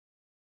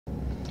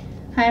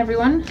Hi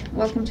everyone,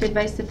 welcome to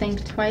Advice to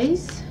Think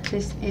Twice.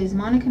 This is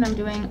Monica and I'm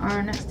doing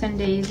our next 10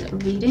 days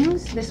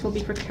readings. This will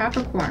be for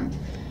Capricorn.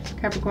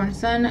 Capricorn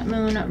Sun,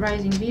 Moon,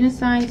 Rising, Venus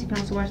signs. You can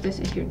also watch this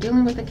if you're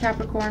dealing with a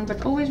Capricorn,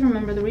 but always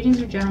remember the readings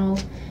are general,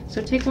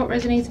 so take what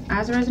resonates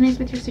as it resonates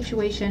with your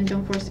situation.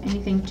 Don't force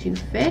anything to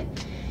fit.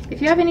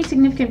 If you have any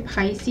significant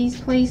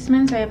Pisces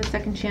placements, I have a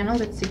second channel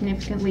that's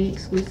significantly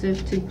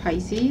exclusive to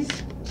Pisces.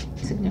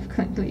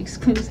 Significantly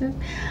exclusive?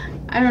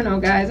 I don't know,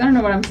 guys. I don't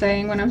know what I'm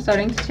saying when I'm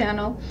starting to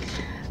channel.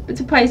 It's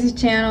a Pisces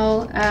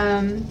channel,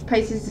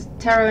 Pisces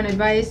Tarot and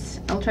Advice.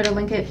 I'll try to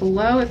link it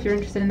below. If you're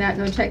interested in that,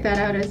 go check that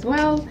out as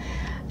well.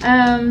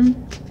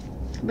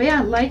 But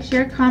yeah, like,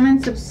 share,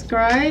 comment,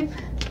 subscribe,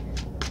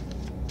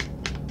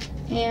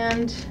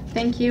 and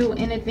thank you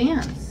in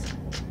advance.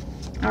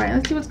 Alright,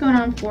 let's see what's going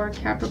on for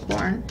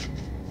Capricorn.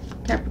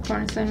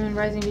 Capricorn, Sun, Moon,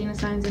 Rising, Venus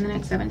signs in the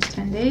next 7 to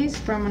 10 days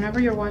from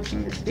whenever you're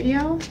watching this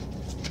video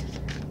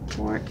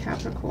for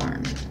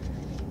Capricorn.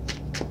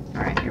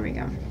 Alright, here we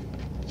go.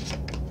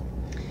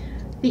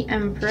 The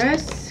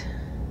Empress,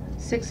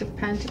 Six of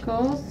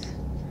Pentacles,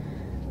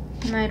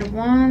 Knight of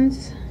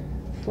Wands,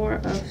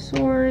 Four of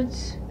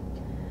Swords,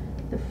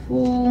 the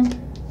Fool,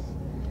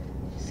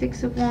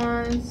 Six of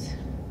Wands,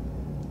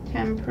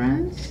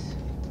 Temperance,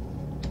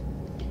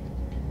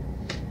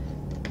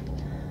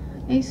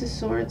 Ace of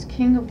Swords,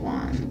 King of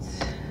Wands,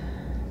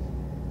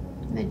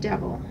 the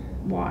Devil.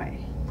 Why?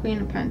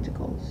 Queen of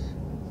Pentacles.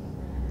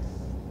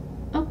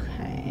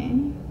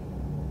 Okay.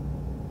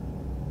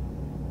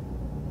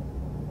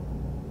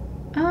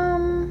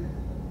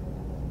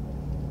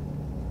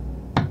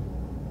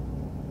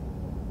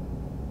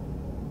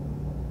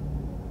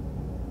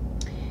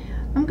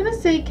 I'm gonna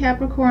say,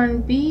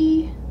 Capricorn,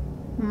 be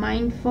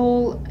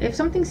mindful. If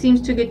something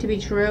seems too good to be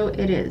true,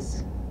 it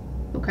is.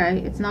 Okay?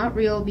 It's not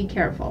real. Be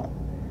careful.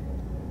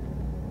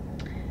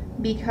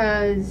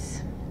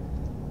 Because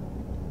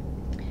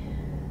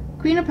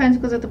Queen of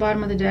Pentacles at the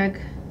bottom of the deck,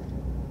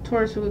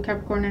 Taurus,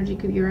 Capricorn energy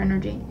could be your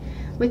energy.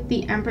 With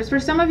the Empress, for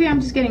some of you, I'm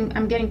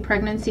getting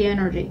pregnancy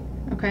energy.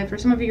 Okay, for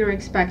some of you, you're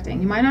expecting.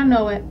 You might not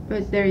know it,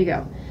 but there you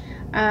go.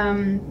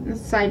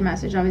 Side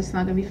message, obviously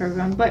not gonna be for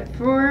everyone, but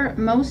for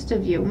most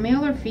of you,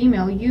 male or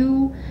female,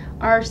 you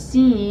are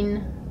seen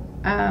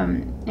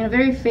in a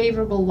very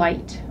favorable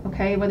light.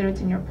 Okay, whether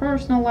it's in your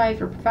personal life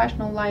or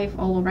professional life,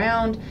 all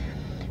around.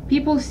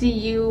 People see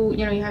you,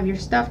 you know, you have your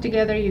stuff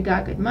together, you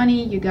got good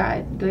money, you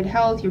got good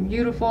health, you're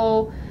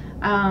beautiful,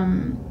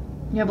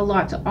 you have a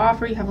lot to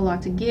offer, you have a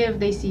lot to give.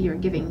 They see your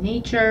giving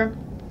nature.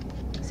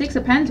 Six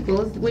of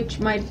Pentacles, which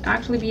might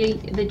actually be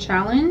the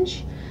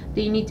challenge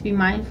that you need to be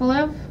mindful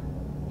of,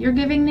 your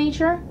giving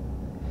nature.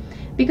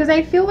 Because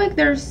I feel like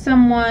there's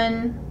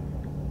someone,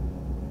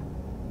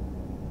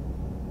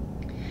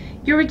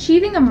 you're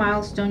achieving a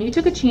milestone. You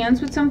took a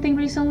chance with something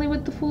recently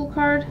with the Fool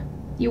card.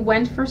 You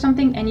went for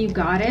something and you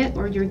got it,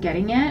 or you're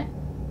getting it.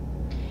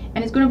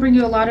 And it's going to bring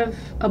you a lot of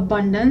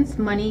abundance,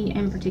 money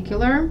in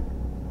particular.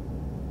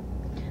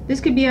 This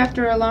could be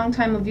after a long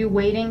time of you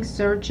waiting,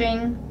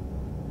 searching,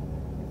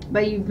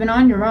 but you've been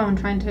on your own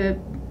trying to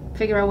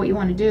figure out what you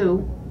want to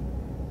do.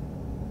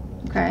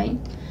 Okay?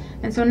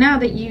 And so now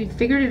that you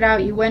figured it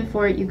out, you went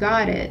for it, you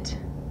got it.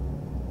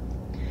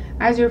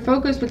 As you're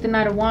focused with the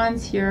Knight of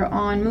Wands here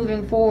on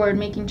moving forward,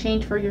 making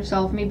change for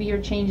yourself, maybe you're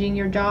changing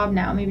your job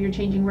now, maybe you're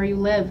changing where you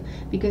live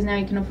because now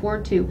you can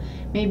afford to.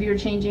 Maybe you're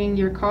changing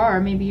your car,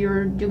 maybe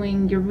you're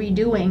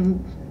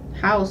redoing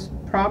house,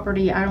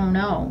 property, I don't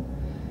know.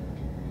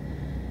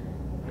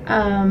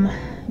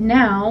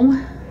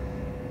 Now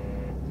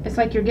it's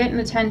like you're getting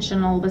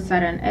attention all of a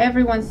sudden.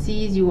 Everyone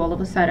sees you all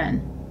of a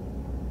sudden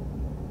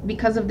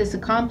because of this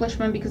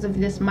accomplishment, because of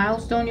this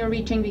milestone you're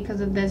reaching,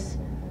 because of this,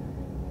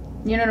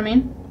 you know what I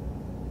mean?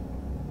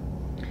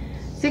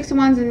 Six of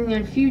Wands in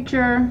your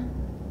future.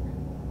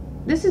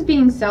 This is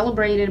being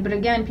celebrated, but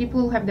again,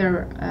 people have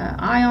their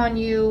eye on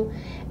you.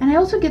 And I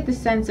also get the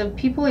sense of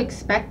people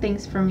expect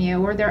things from you,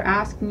 or they're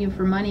asking you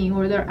for money,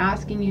 or they're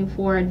asking you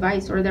for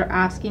advice, or they're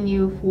asking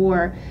you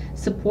for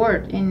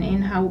support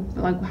in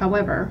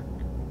however.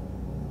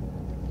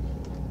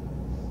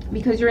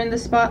 Because you're in the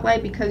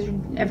spotlight, because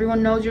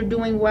everyone knows you're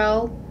doing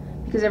well,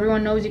 because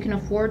everyone knows you can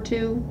afford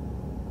to.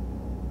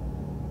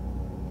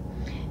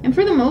 And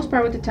for the most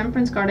part with the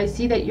Temperance card, I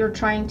see that you're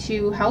trying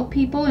to help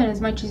people in as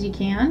much as you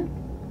can.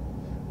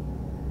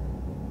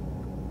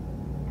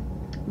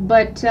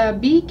 But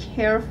be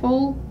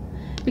careful,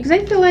 because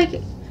I feel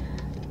like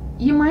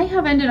you might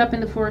have ended up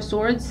in the Four of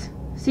Swords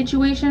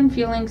situation,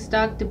 feeling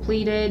stuck,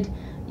 depleted.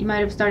 You might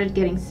have started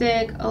getting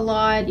sick a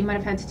lot. You might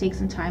have had to take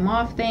some time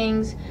off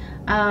things.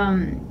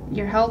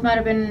 Your health might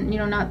have been, you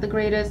know, not the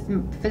greatest,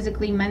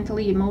 physically,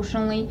 mentally,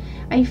 emotionally.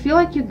 I feel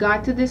like you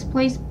got to this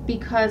place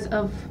because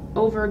of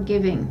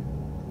over-giving,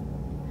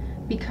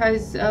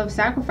 because of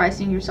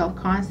sacrificing yourself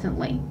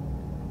constantly.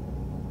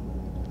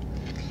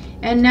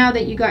 And now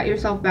that you got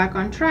yourself back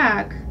on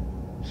track,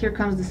 here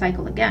comes the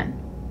cycle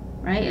again,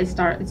 right? It's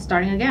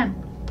starting again.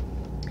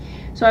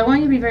 So I want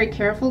you to be very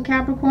careful,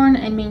 Capricorn,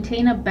 and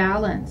maintain a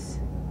balance.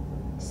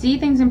 See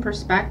things in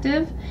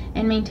perspective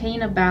and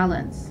maintain a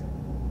balance,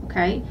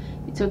 okay?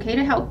 It's okay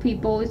to help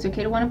people. It's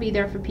okay to want to be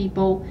there for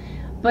people.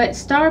 But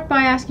start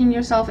by asking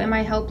yourself, am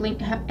I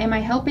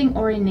helping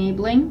or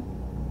enabling?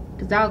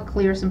 Because that'll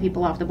clear some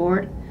people off the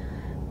board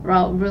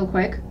real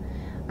quick.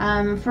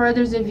 For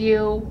others of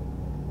you,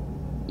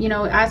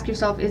 ask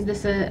yourself, is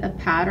this a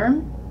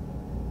pattern?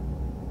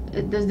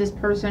 Does this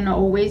person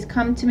always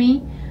come to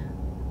me?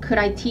 Could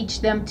I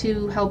teach them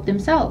to help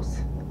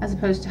themselves as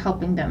opposed to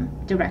helping them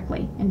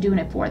directly and doing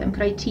it for them?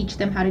 Could I teach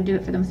them how to do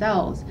it for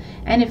themselves?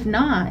 And if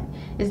not,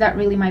 is that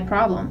really my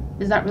problem?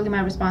 Is that really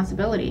my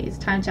responsibility? It's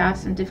time to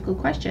ask some difficult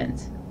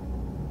questions.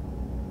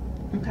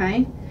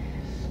 Okay?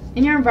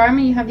 In your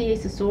environment, you have the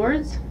Ace of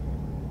Swords.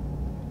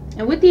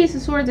 And with the Ace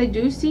of Swords, I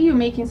do see you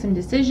making some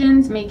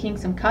decisions, making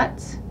some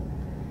cuts.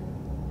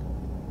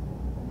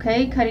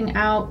 Okay? Cutting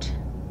out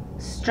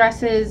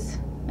stresses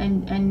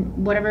and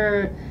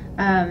whatever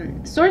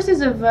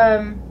sources of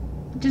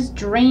just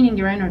draining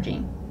your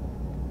energy,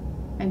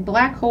 like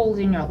black holes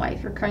in your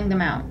life. You're cutting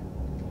them out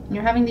and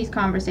you're having these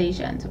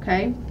conversations.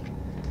 Okay,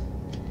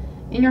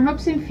 in your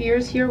hopes and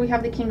fears here, we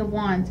have the King of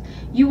Wands.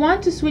 You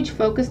want to switch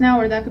focus now,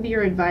 or that could be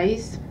your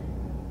advice,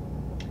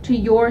 to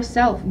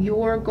yourself,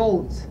 your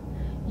goals,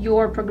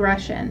 your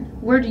progression.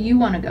 Where do you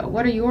want to go?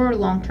 What are your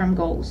long-term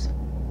goals?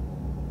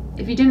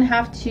 If you didn't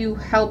have to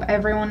help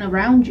everyone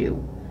around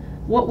you,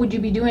 what would you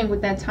be doing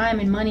with that time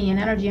and money and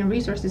energy and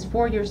resources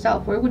for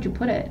yourself? Where would you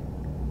put it?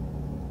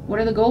 What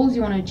are the goals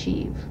you want to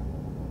achieve?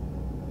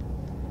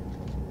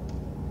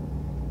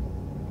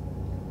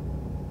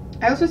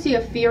 I also see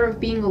a fear of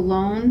being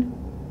alone.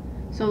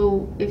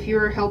 So if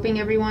you're helping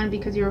everyone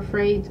because you're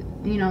afraid,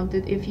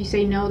 that if you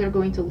say no, they're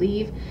going to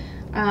leave.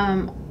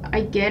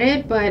 I get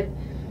it, but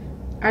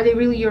are they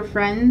really your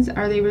friends?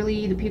 Are they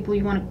really the people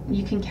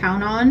you can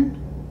count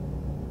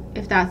on?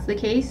 If that's the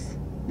case,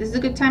 this is a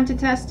good time to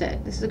test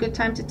it. This is a good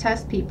time to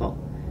test people.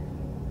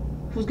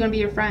 Who's going to be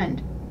your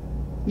friend?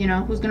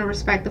 Who's going to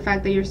respect the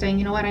fact that you're saying,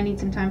 you know what, I need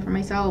some time for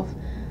myself.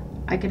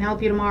 I can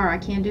help you tomorrow. I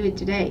can't do it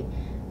today.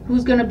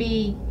 Who's going to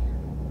be,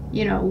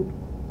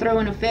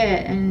 throwing a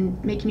fit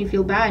and making you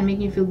feel bad,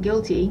 making you feel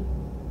guilty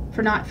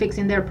for not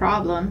fixing their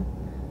problem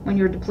when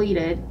you're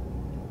depleted?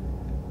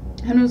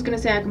 And who's going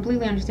to say, I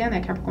completely understand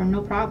that, Capricorn,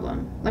 no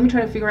problem. Let me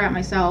try to figure out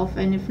myself.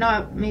 And if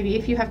not, maybe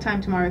if you have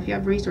time tomorrow, if you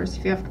have resources,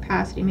 if you have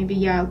capacity, maybe,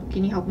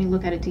 can you help me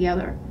look at it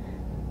together?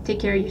 Take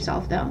care of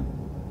yourself, though.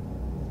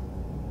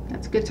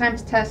 That's a good time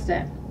to test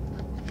it.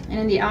 And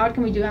in the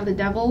outcome, we do have the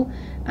Devil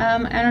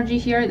energy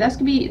here. This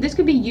could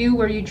be you,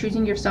 where you're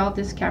choosing yourself,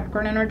 this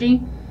Capricorn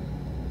energy.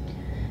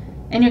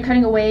 And you're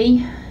cutting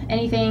away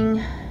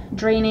anything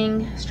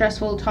draining,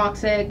 stressful,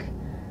 toxic,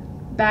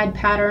 bad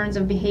patterns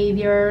of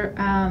behavior,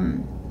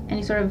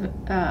 any sort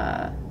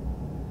of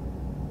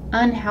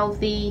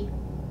unhealthy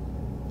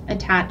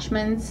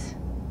attachments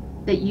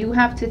that you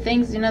have to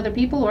things in other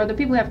people, or other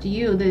people have to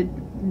you that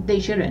they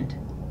shouldn't.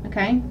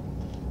 Okay?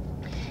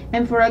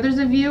 And for others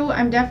of you,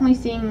 I'm definitely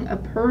seeing a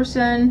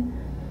person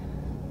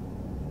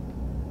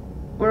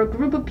or a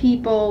group of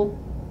people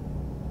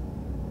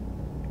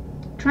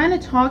trying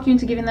to talk you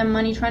into giving them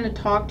money, trying to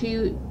talk to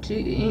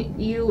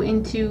you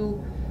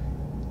into,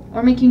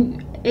 or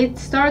making, it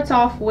starts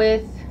off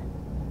with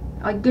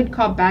like good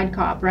cop, bad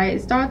cop, right?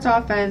 It starts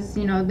off as,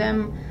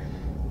 them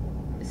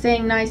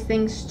saying nice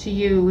things to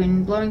you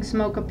and blowing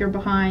smoke up your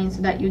behind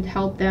so that you'd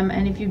help them.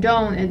 And if you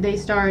don't, they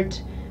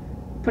start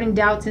putting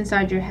doubts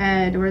inside your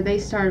head, or they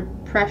start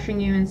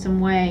pressuring you in some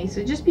way.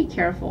 So just be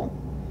careful.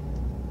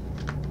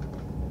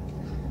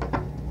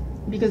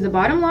 Because the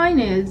bottom line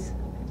is,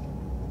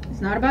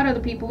 it's not about other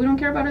people. We don't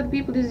care about other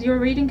people. This is your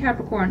reading,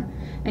 Capricorn.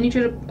 And you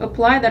should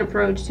apply that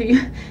approach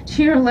to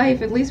your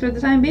life, at least for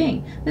the time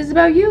being. This is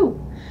about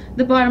you.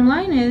 The bottom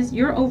line is,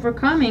 you're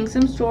overcoming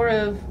some sort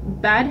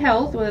of bad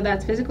health, whether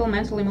that's physical,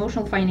 mental,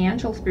 emotional,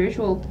 financial,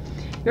 spiritual.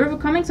 You're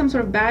overcoming some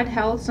sort of bad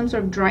health, some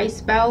sort of dry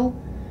spell,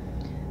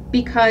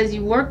 because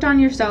you worked on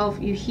yourself,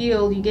 you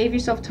healed, you gave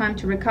yourself time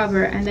to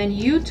recover, and then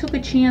you took a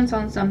chance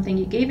on something,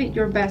 you gave it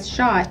your best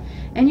shot,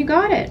 and you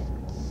got it.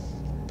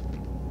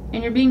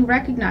 And you're being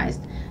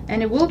recognized.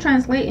 And it will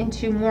translate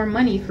into more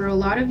money for a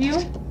lot of you.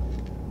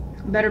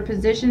 Better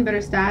position,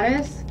 better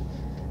status.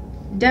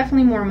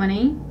 Definitely more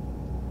money.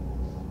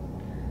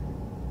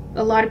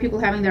 A lot of people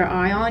having their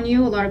eye on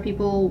you. A lot of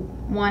people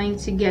wanting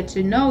to get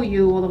to know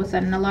you all of a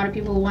sudden. A lot of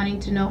people wanting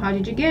to know, how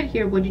did you get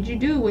here? What did you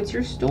do? What's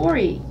your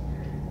story?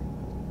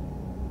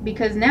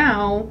 Because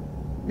now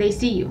they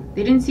see you.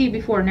 They didn't see you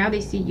before. Now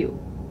they see you.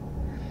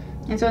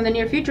 And so in the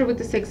near future, with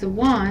the Six of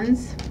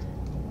Wands,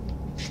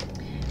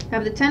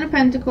 have the Ten of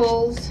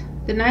Pentacles,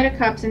 the Knight of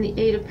Cups, and the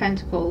Eight of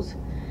Pentacles.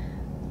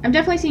 I'm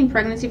definitely seeing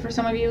pregnancy for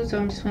some of you, so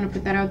I'm just going to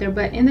put that out there.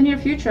 But in the near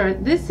future,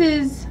 this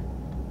is,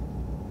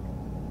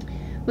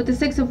 with the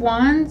Six of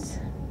Wands,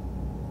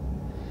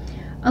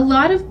 a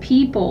lot of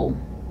people,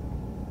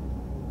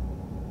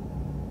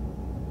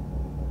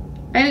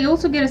 I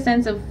also get a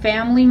sense of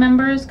family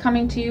members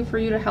coming to you for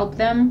you to help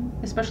them,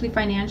 especially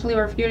financially,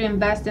 or for you to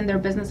invest in their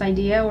business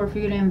idea, or for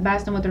you to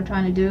invest in what they're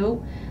trying to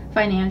do,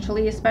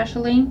 financially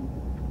especially.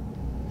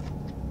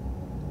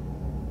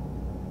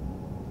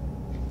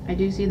 I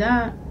do see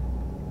that.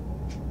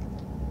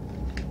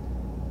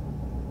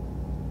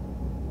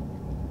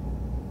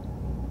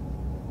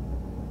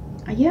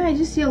 Yeah, I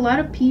just see a lot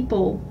of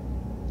people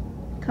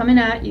coming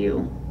at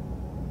you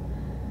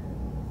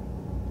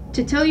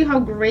to tell you how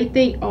great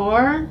they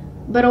are,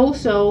 but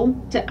also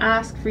to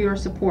ask for your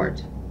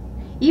support.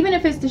 Even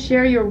if it's to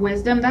share your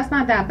wisdom, that's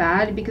not that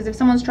bad, because if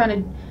someone's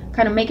trying to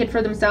kind of make it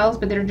for themselves,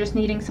 but they're just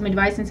needing some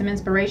advice and some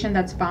inspiration,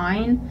 that's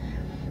fine.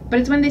 But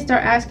it's when they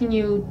start asking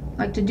you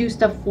like to do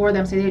stuff for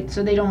them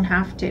so they don't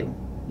have to.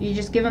 You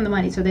just give them the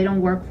money so they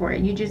don't work for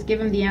it. You just give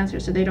them the answer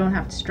so they don't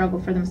have to struggle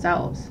for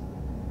themselves.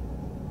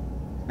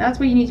 That's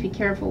what you need to be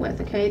careful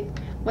with, okay?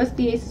 What's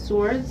the Ace of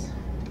Swords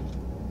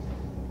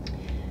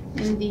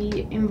in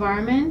the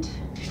environment?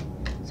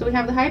 So we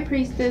have the High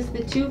Priestess,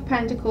 the Two of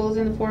Pentacles,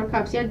 and the Four of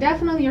Cups. Yeah,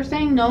 definitely you're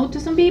saying no to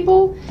some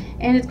people,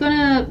 and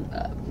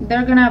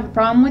they're gonna have a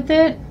problem with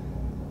it,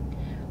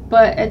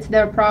 but it's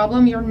their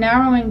problem. You're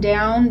narrowing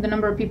down the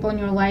number of people in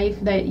your life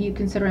that you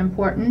consider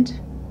important,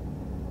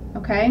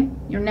 okay?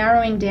 You're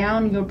narrowing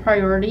down your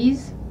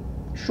priorities,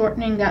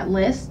 shortening that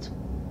list.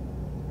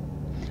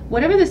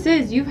 Whatever this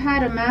is, you've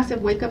had a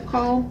massive wake-up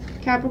call,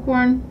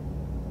 Capricorn,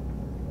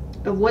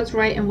 of what's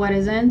right and what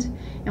isn't,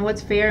 and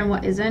what's fair and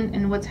what isn't,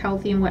 and what's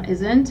healthy and what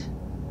isn't.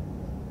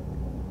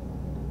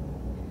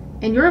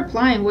 And you're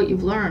applying what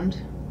you've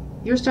learned.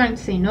 You're starting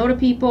to say no to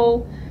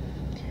people.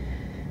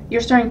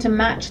 You're starting to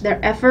match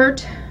their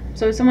effort.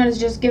 So if someone is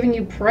just giving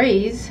you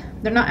praise,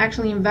 they're not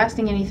actually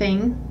investing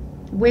anything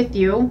with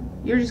you.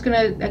 You're just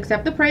going to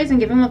accept the praise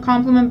and give them a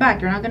compliment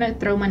back. You're not going to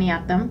throw money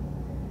at them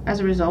as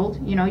a result.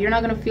 You know, you're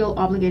not going to feel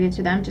obligated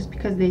to them just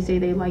because they say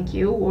they like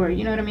you, or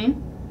you know what I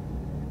mean?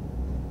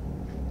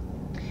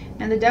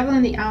 And the Devil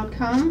in the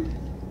outcome,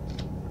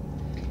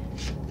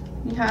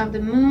 you have the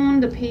Moon,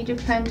 the Page of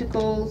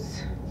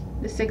Pentacles,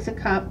 the Six of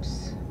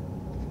Cups.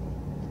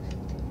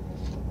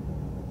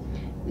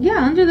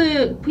 Yeah, under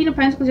the Queen of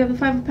Pentacles, you have the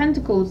Five of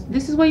Pentacles.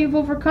 This is what you've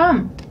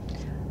overcome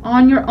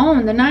on your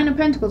own. The Nine of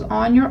Pentacles,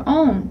 on your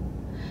own.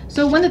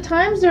 So when the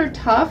times are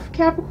tough,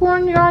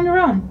 Capricorn, you're on your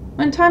own.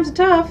 When times are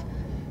tough,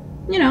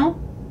 you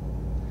know,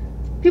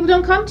 people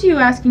don't come to you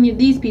asking you,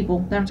 these people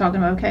that I'm talking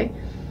about, okay?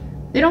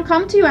 They don't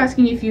come to you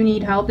asking if you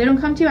need help. They don't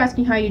come to you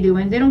asking how you're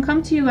doing. They don't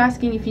come to you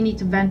asking if you need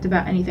to vent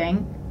about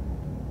anything.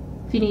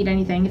 If you need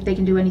anything, if they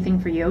can do anything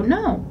for you.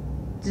 No.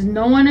 There's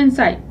no one in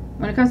sight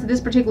when it comes to this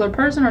particular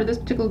person or this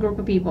particular group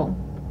of people.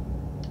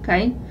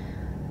 Okay?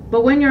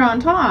 But when you're on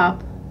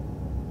top,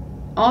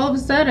 all of a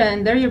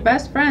sudden, they're your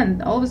best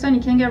friend. All of a sudden,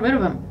 you can't get rid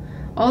of them.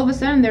 All of a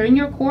sudden, they're in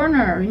your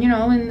corner, you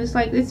know, and it's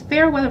like, it's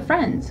fair weather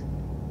friends,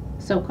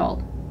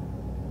 so-called.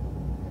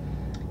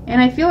 And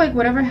I feel like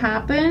whatever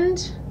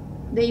happened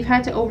that you've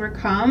had to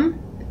overcome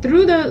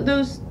through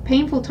those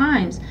painful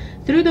times,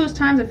 through those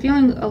times of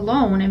feeling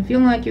alone and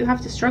feeling like you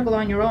have to struggle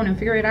on your own and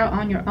figure it out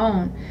on your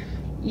own.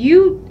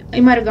 You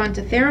might have gone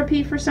to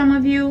therapy for some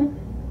of you.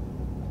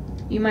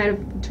 You might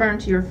have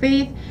turned to your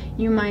faith.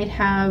 You might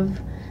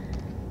have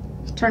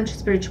turned to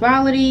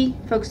spirituality,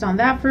 focused on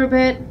that for a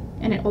bit,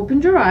 and it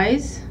opened your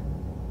eyes.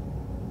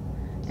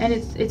 And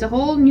it's a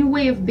whole new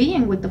way of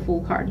being with the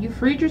Fool card. You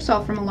freed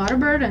yourself from a lot of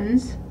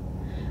burdens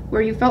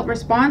where you felt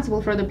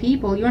responsible for the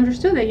people. You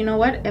understood that, you know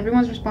what,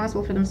 everyone's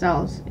responsible for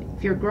themselves.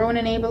 If you're grown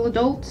and able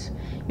adults,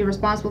 you're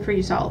responsible for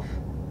yourself.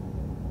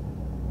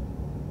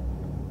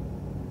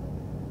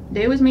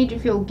 They always made you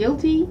feel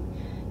guilty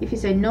if you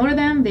said no to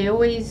them. They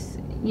always,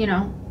 you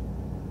know.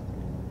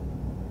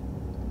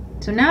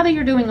 So now that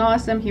you're doing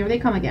awesome, here they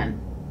come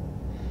again.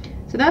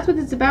 So that's what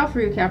it's about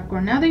for you,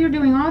 Capricorn. Now that you're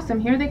doing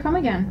awesome, here they come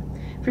again.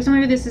 For some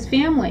of you, this is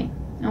family,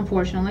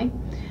 unfortunately.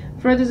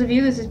 For others of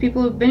you, this is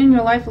people who've been in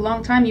your life a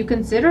long time. You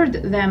considered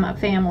them a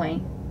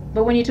family.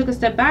 But when you took a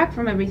step back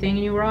from everything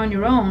and you were on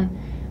your own,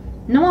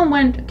 no one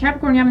went,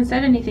 Capricorn, you haven't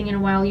said anything in a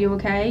while, you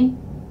okay?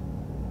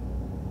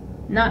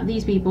 Not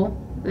these people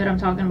that I'm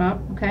talking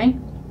about, okay?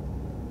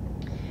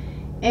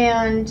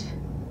 And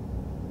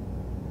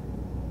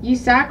you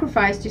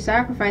sacrificed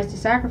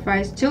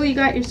till you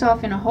got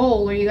yourself in a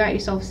hole or you got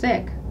yourself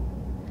sick.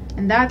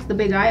 And that's the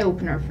big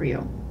eye-opener for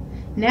you.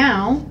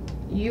 Now,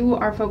 you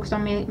are focused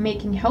on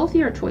making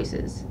healthier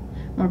choices,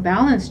 more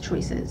balanced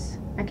choices.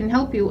 I can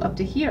help you up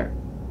to here.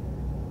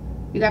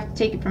 You have to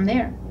take it from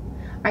there.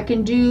 I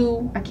can't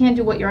do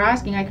what you're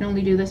asking. I can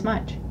only do this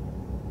much.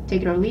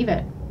 Take it or leave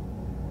it.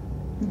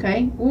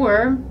 Okay?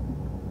 Or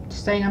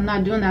just saying I'm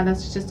not doing that,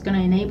 that's just going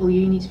to enable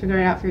you. You need to figure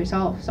it out for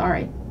yourself.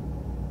 Sorry.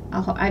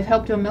 I've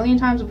helped you a million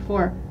times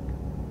before.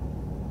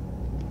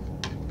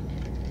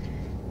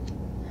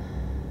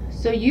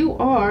 So you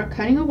are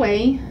cutting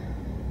away.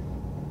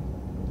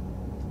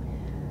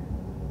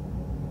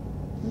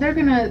 They're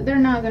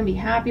not gonna be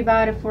happy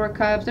about it, Four of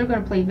Cups. They're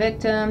gonna play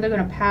victim. They're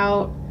gonna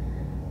pout.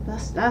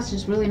 That's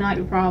just really not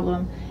your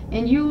problem.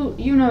 And you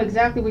know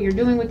exactly what you're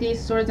doing with the Ace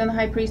of Swords and the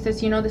High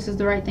Priestess. You know this is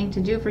the right thing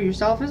to do for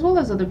yourself as well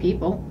as other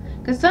people.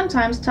 Because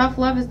sometimes tough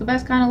love is the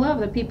best kind of love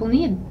that people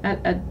need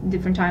at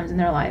different times in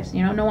their lives.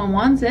 You know, no one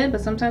wants it,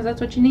 but sometimes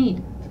that's what you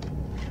need.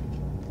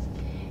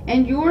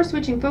 And you're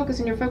switching focus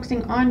and you're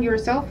focusing on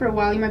yourself for a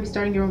while. You might be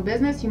starting your own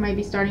business. You might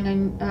be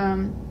starting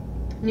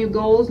new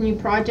goals, new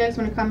projects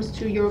when it comes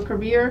to your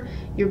career,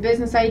 your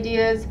business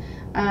ideas,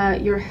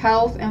 your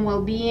health and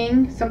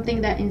well-being,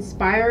 something that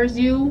inspires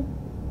you,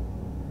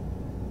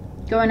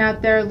 going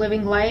out there,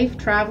 living life,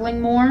 traveling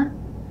more.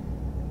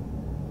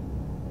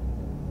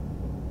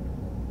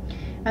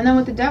 And then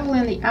with the devil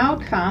in the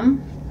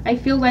outcome, I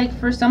feel like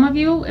for some of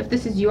you, if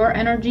this is your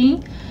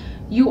energy,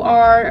 you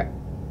are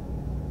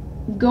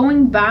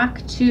going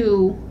back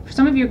to, for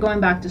some of you are going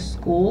back to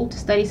school to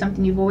study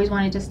something you've always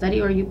wanted to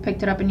study, or you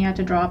picked it up and you had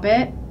to drop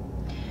it.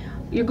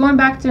 You're going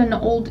back to an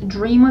old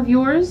dream of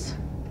yours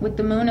with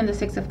the moon and the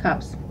Six of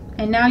Cups.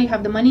 And now you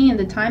have the money and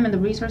the time and the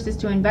resources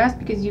to invest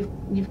because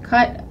you've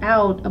cut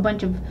out a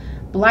bunch of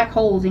black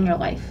holes in your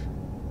life.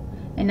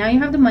 And now you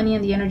have the money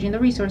and the energy and the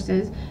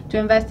resources to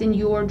invest in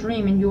your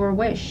dream and your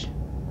wish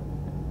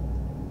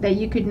that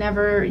you could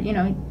never, you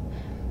know,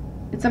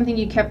 it's something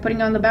you kept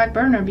putting on the back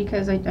burner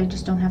because I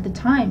just don't have the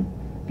time,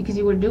 because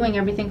you were doing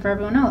everything for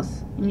everyone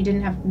else and you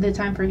didn't have the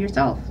time for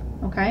yourself.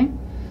 Okay,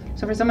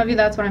 so for some of you,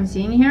 that's what I'm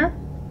seeing here.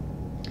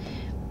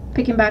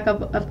 Picking back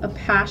up a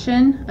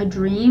passion, a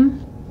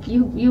dream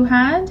you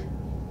had,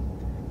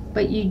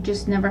 but you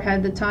just never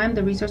had the time,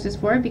 the resources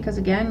for it, because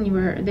again,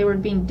 they were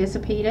being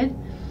dissipated.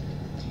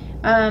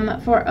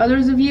 For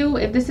others of you,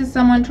 if this is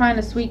someone trying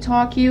to sweet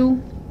talk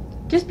you,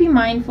 just be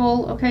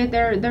mindful. Okay,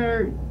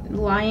 they're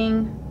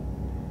lying.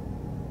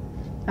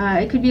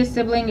 It could be a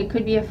sibling, it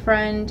could be a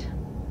friend,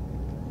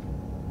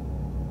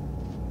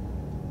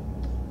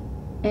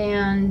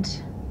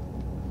 and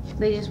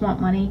they just want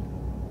money,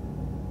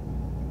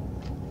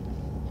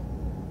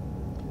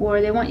 or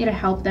they want you to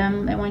help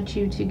them. They want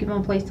you to give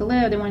them a place to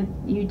live. They want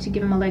you to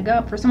give them a leg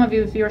up. For some of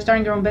you, if you're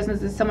starting your own business,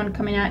 there's someone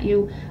coming at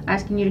you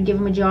asking you to give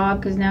them a job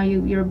because now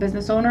you're a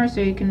business owner, so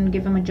you can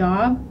give them a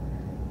job.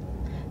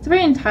 It's a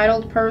very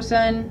entitled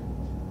person,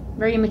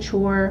 very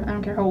immature. I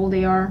don't care how old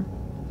they are.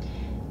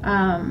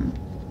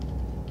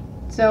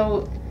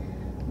 So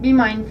be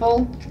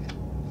mindful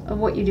of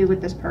what you do with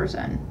this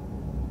person.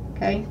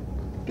 Okay,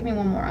 give me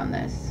one more on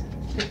this.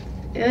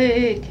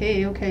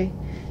 Okay.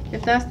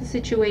 If that's the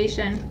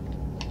situation,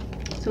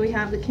 so we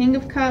have the King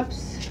of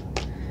Cups,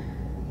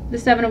 the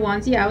Seven of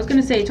Wands. Yeah, I was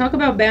gonna say, talk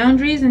about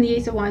boundaries and the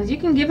Ace of Wands. You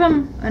can give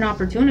them an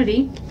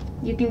opportunity.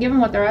 You can give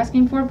them what they're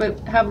asking for, but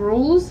have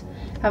rules,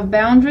 have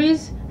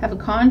boundaries, have a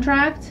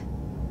contract.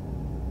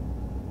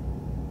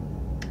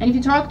 And if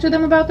you talk to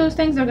them about those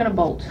things, they're gonna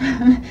bolt.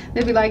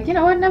 They'll be like, you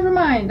know what, never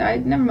mind.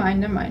 Never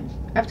mind.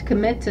 I have to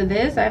commit to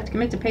this. I have to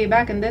commit to pay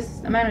back in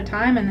this amount of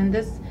time and in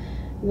this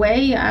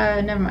way.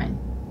 Never mind.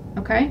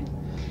 Okay?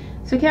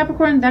 So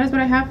Capricorn, that is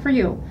what I have for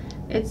you.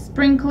 It's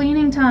spring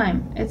cleaning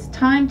time. It's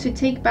time to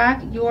take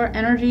back your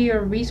energy,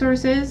 your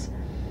resources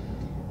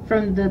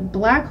from the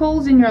black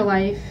holes in your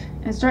life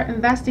and start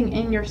investing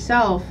in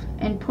yourself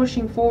and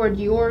pushing forward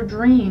your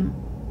dream,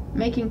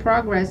 making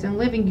progress and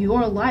living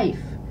your life.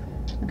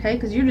 Okay,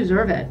 because you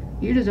deserve it.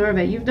 You deserve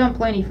it. You've done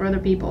plenty for other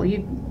people.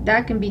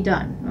 That can be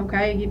done.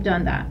 Okay, you've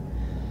done that.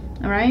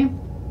 All right.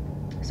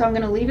 So I'm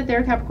going to leave it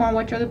there, Capricorn.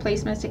 Watch your other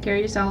placements. Take care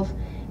of yourself,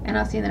 and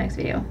I'll see you in the next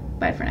video.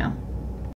 Bye for now.